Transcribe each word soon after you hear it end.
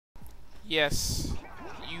Yes.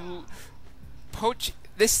 You poach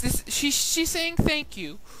this she's saying thank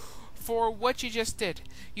you for what you just did.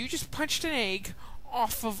 You just punched an egg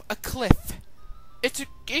off of a cliff. It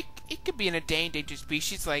could be an endangered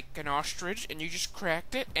species like an ostrich, and you just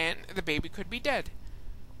cracked it and the baby could be dead.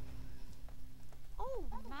 Oh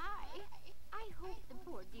my. I hope the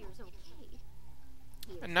poor dear's okay.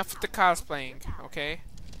 Enough with the cosplaying, okay?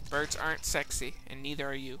 Birds aren't sexy, and neither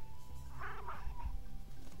are you.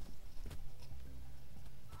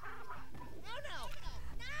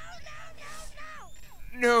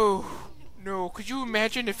 No! No, could you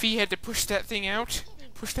imagine if he had to push that thing out?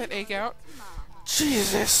 Push that egg out?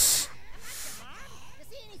 Jesus!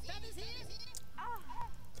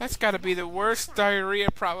 That's gotta be the worst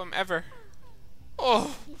diarrhea problem ever.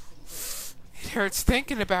 Oh! It hurts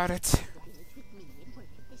thinking about it.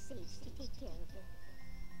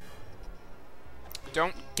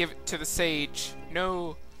 Don't give it to the sage.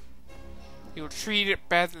 No. You'll treat it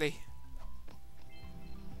badly.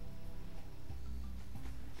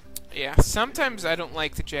 Yeah, sometimes I don't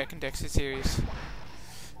like the Jak and Daxter series.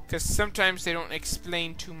 Because sometimes they don't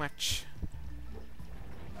explain too much.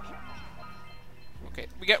 Okay,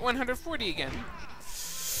 we got 140 again.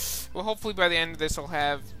 Well, hopefully by the end of this I'll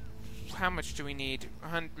have... How much do we need?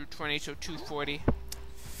 120, so 240.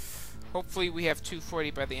 Hopefully we have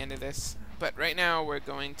 240 by the end of this. But right now we're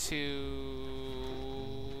going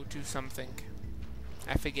to... do something.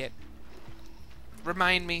 I forget.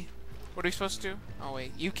 Remind me. What are we supposed to do? Oh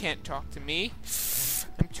wait, you can't talk to me.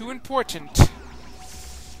 I'm too important.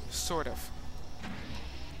 Sort of.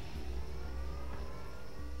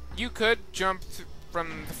 You could jump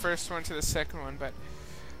from the first one to the second one, but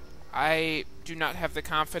I do not have the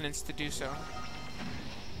confidence to do so.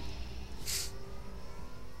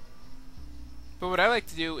 But what I like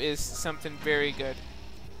to do is something very good.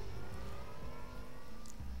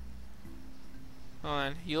 Hold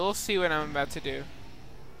on, you'll see what I'm about to do.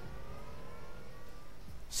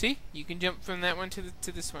 See? You can jump from that one to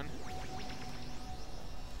this one.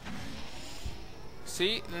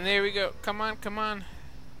 See? And there we go. Come on, come on.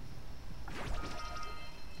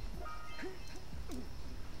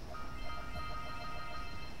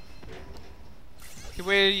 Okay,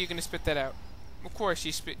 where are you gonna spit that out? Of course,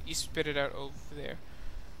 you spit it out over there.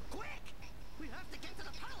 Quick! We have to get to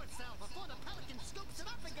the pallet cell before the pelican scoops it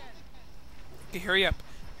up again. Okay, hurry up.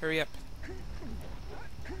 Hurry up.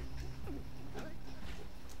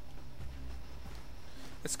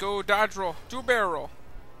 Let's go dodge roll. Do a barrel roll.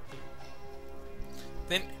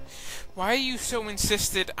 Then, why are you so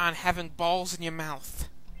insisted on having balls in your mouth?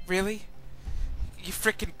 Really? You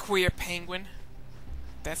frickin' queer penguin.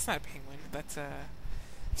 That's not a penguin. That's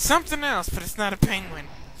something else, but it's not a penguin.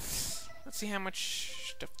 Let's see how much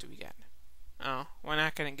stuff do we got. Oh, we're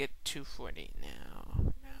not gonna get 240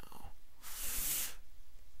 now. No.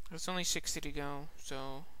 There's only 60 to go,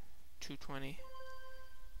 so 220.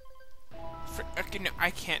 Okay, no,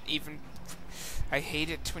 I can't even. I hate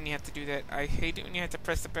it when you have to do that. I hate it when you have to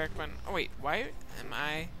press the back button. Oh wait, why am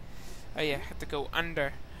I? Oh yeah, I have to go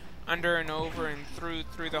under and over and through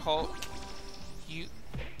the hole. You,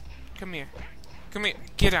 come here,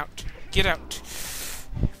 get out,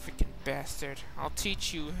 freaking bastard! I'll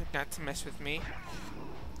teach you not to mess with me.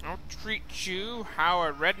 I'll treat you how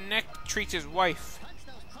a redneck treats his wife,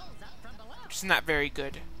 which is not very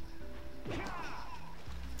good.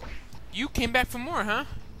 You came back for more, huh?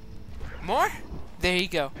 More? There you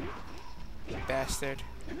go. Bastard.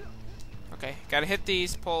 Okay, gotta hit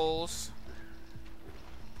these poles.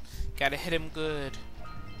 Gotta hit him good.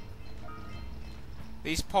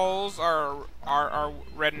 These poles are our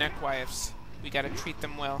redneck wives. We gotta treat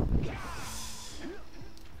them well.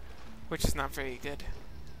 Which is not very good.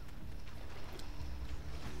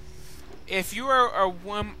 If you are a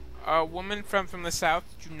woman from the South,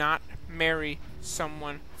 do not marry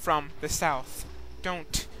someone from the South.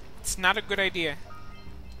 Don't. It's not a good idea.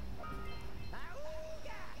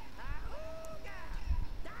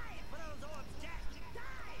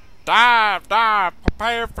 Dive,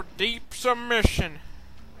 prepare for deep submission.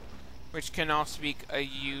 Which can also be a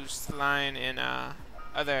used line in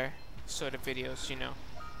other sort of videos, you know.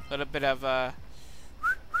 A little bit of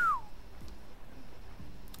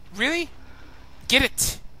Really? Get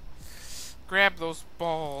it! Grab those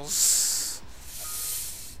balls.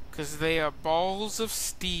 'Cause they are balls of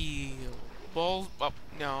steel. Balls. Oh,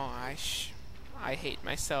 no, I hate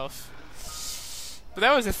myself. But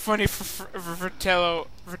that was a funny Fratello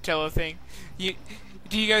thing.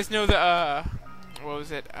 Do you guys know the what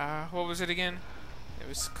was it? What was it again? It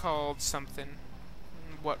was called something.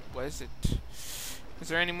 What was it? Is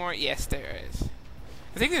there any more? Yes, there is.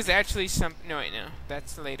 I think there's actually some. No, wait, no.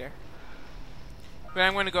 That's later. But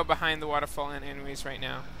I'm going to go behind the waterfall anyways right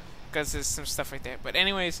now, because there's some stuff right there. But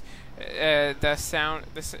anyways, the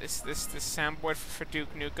soundboard for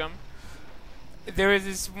Duke Nukem. There is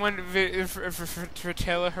this one for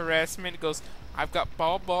Taylor harassment. It goes, "I've got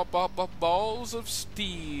balls of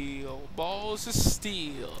steel, balls of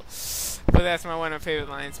steel." But that's one of my favorite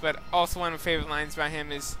lines. But also one of my favorite lines by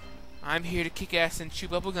him is, "I'm here to kick ass and chew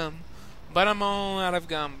bubble gum, but I'm all out of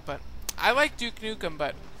gum." But I like Duke Nukem,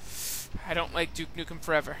 but I don't like Duke Nukem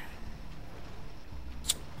Forever.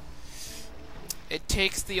 It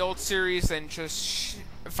takes the old series and just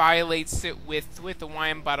violates it with the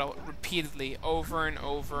wine bottle repeatedly, over and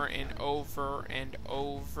over and over and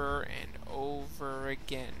over and over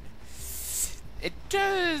again. It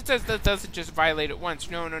doesn't just violate it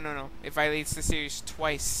once. No. It violates the series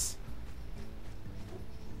twice.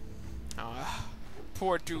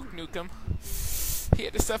 Poor Duke Nukem. He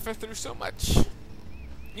had to suffer through so much.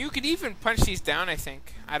 You could even punch these down, I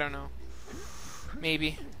think. I don't know.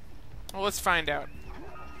 Maybe. Well, let's find out.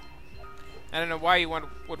 I don't know why you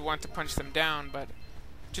would want to punch them down, but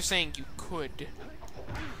just saying you could.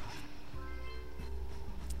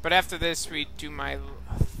 But after this, we do my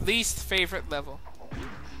least favorite level.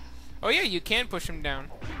 Oh yeah, you can push them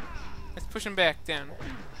down. Let's push them back down.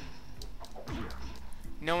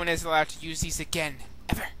 No one is allowed to use these again,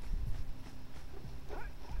 ever.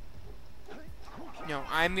 No,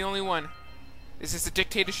 I'm the only one. Is this a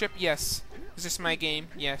dictatorship? Yes. Is this my game?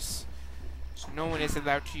 Yes. So no one is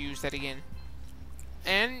allowed to use that again.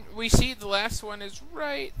 And we see the last one is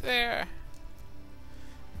right there.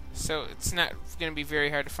 So it's not going to be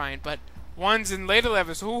very hard to find. But ones in later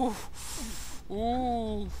levels, ooh,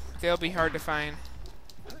 they'll be hard to find.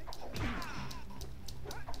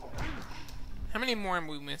 How many more am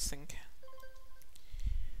we missing?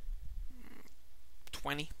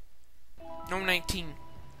 20. No, 19.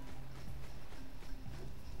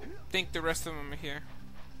 I think the rest of them are here.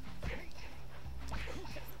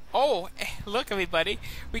 Oh, look everybody,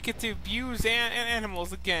 we get to abuse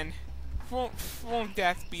animals again. Won't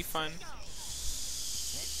that be fun?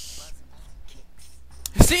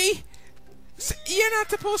 See? You're not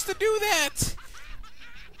supposed to do that!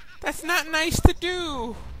 That's not nice to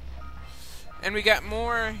do! And we got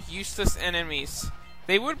more useless enemies.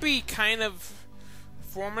 They would be kind of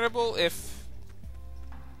formidable if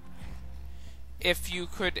you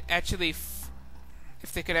could actually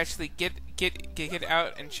if they could actually get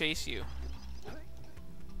out and chase you.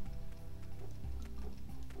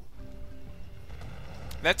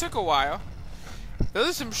 That took a while. Those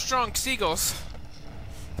are some strong seagulls.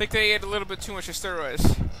 I think they ate a little bit too much of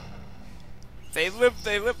steroids. They live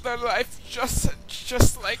their life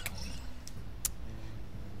just like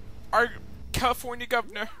our California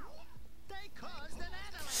governor.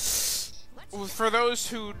 For those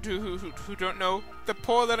who don't know, the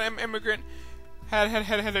poor little immigrant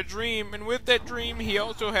had a dream, and with that dream, he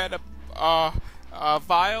also had a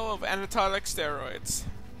vial of anabolic steroids.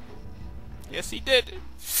 Yes, he did.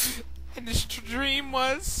 And his dream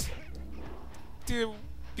was to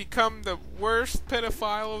become the worst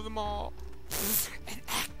pedophile of them all, an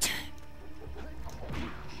actor.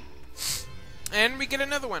 And we get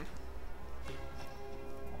another one.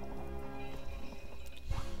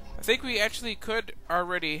 I think we actually could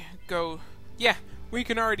already go. Yeah, we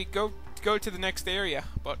can already go to the next area,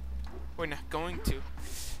 but we're not going to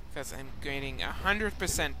because I'm gaining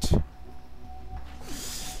 100%.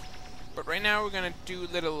 But right now we're gonna do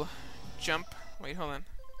a little jump. Wait, hold on.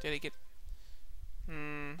 Did I get?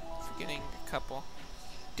 Forgetting a couple.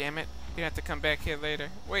 Damn it! You're gonna have to come back here later.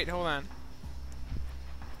 Wait, hold on.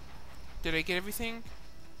 Did I get everything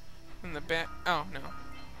from the back? Oh no.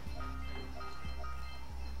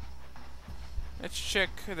 Let's check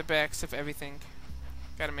the backs of everything.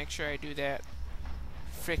 Gotta make sure I do that.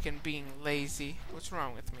 Frickin' being lazy. What's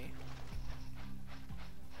wrong with me?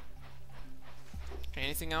 Okay,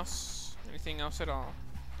 anything else? Anything else at all?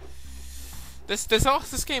 This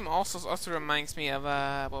game also reminds me of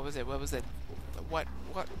what was it? What was it? What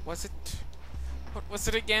was it? What was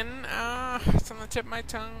it again? It's on the tip of my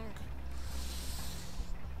tongue.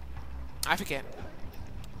 I forget.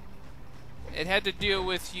 It had to deal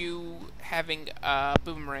with you having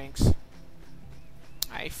boomerangs.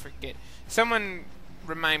 I forget. Someone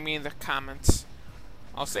remind me in the comments.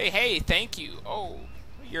 I'll say, hey, thank you. Oh,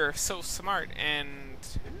 you're so smart and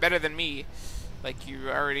better than me. Like you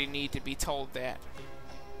already need to be told that.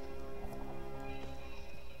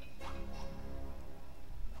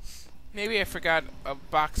 Maybe I forgot a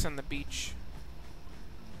box on the beach.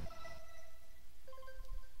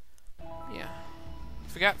 Yeah.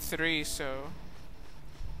 Forgot 3, so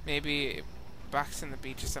maybe a box on the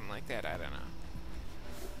beach or something like that. I don't know.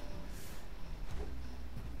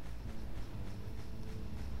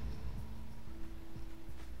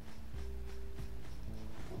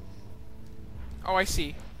 Oh, I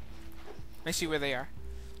see. I see where they are.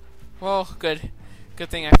 Well, good. Good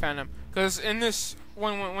thing I found them. Because in this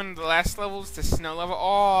one of the last levels, the snow level,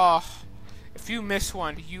 oh, if you miss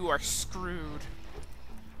one, you are screwed.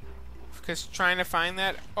 Because trying to find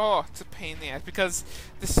that, oh, it's a pain in the ass. Because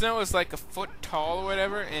the snow is like a foot tall or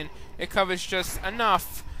whatever, and it covers just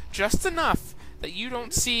enough that you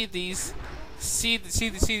don't see these, see the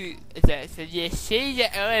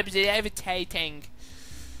herbs levitating.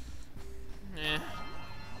 Yeah.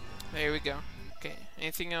 There we go. Okay.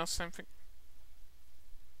 Anything else? Something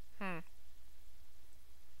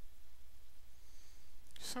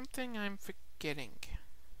I'm forgetting.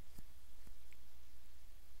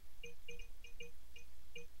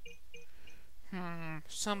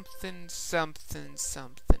 Something.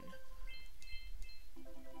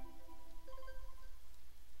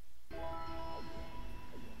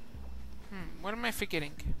 What am I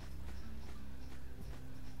forgetting?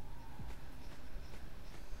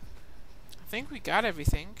 I think we got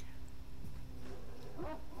everything.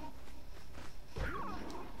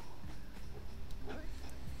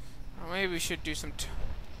 Or maybe we should do some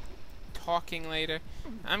talking later.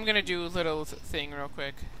 I'm gonna do a little thing real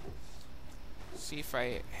quick. See if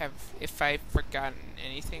I've forgotten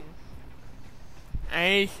anything. I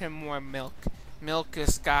need some more milk. Milk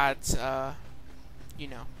is God's, you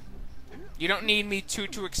know. You don't need me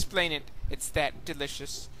to explain it. It's that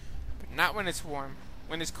delicious. But not when it's warm.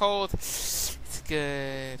 When it's cold, it's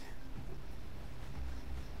good.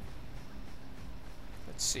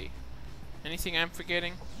 Let's see. Anything I'm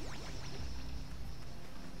forgetting?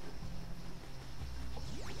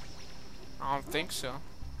 I don't think so.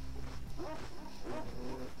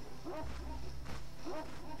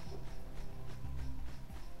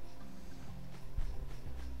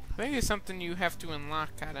 I think it's something you have to unlock.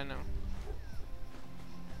 I don't know.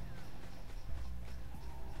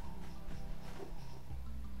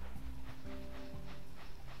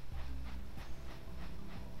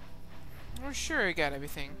 I'm sure I got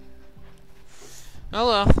everything. Oh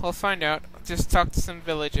well, we'll find out. Just talk to some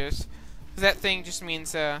villagers. That thing just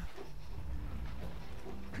means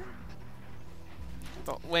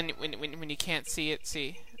when you can't see it,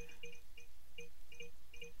 see.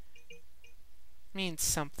 Means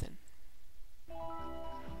something.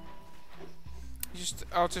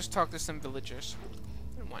 I'll just talk to some villagers.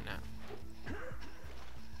 And why not?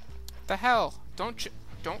 The hell? Don't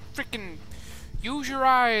freaking use your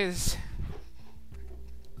eyes.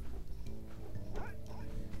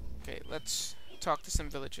 Okay, let's talk to some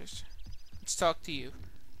villagers. Let's talk to you.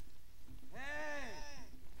 Hey,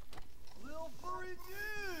 little furry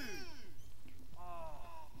dude.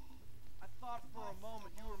 Oh, I thought for a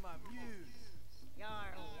moment you were my muse. You're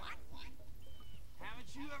what?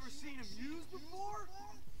 Haven't you ever seen a muse before?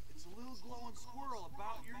 It's a little glowing squirrel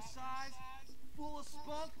about your size, full of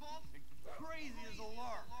spunk, and crazy as a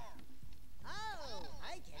lark. Oh,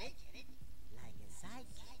 I get it. Like a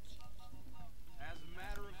sidekick. As a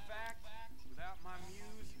matter of fact, without my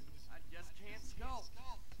muse, I just can't sculpt.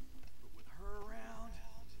 But with her around,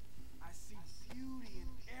 I see beauty in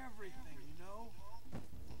everything, you know?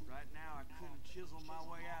 Right now, I couldn't chisel my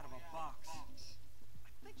way out of a box.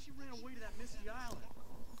 I think she ran away to that misty island.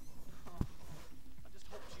 I just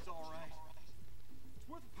hope she's all right. It's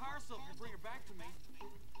worth a power cell if you bring her back to me.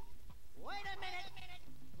 Wait a minute.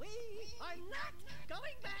 We are not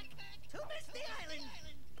going back to Misty Island.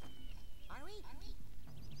 Are we?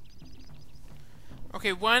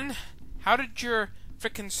 Okay, one. How did your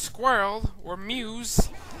frickin' squirrel or muse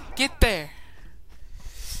get there?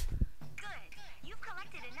 Good. You've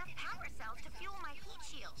collected enough power cells to fuel my heat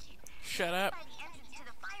shield. Shut up. By the entrance to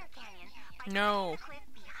the fire canyon, by No. the cliff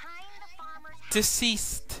behind the farmer's house.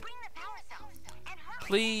 Deceased. Bring the power cells and hurry.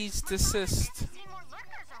 Please My mom desist. says to see more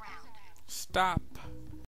lurkers around. Stop.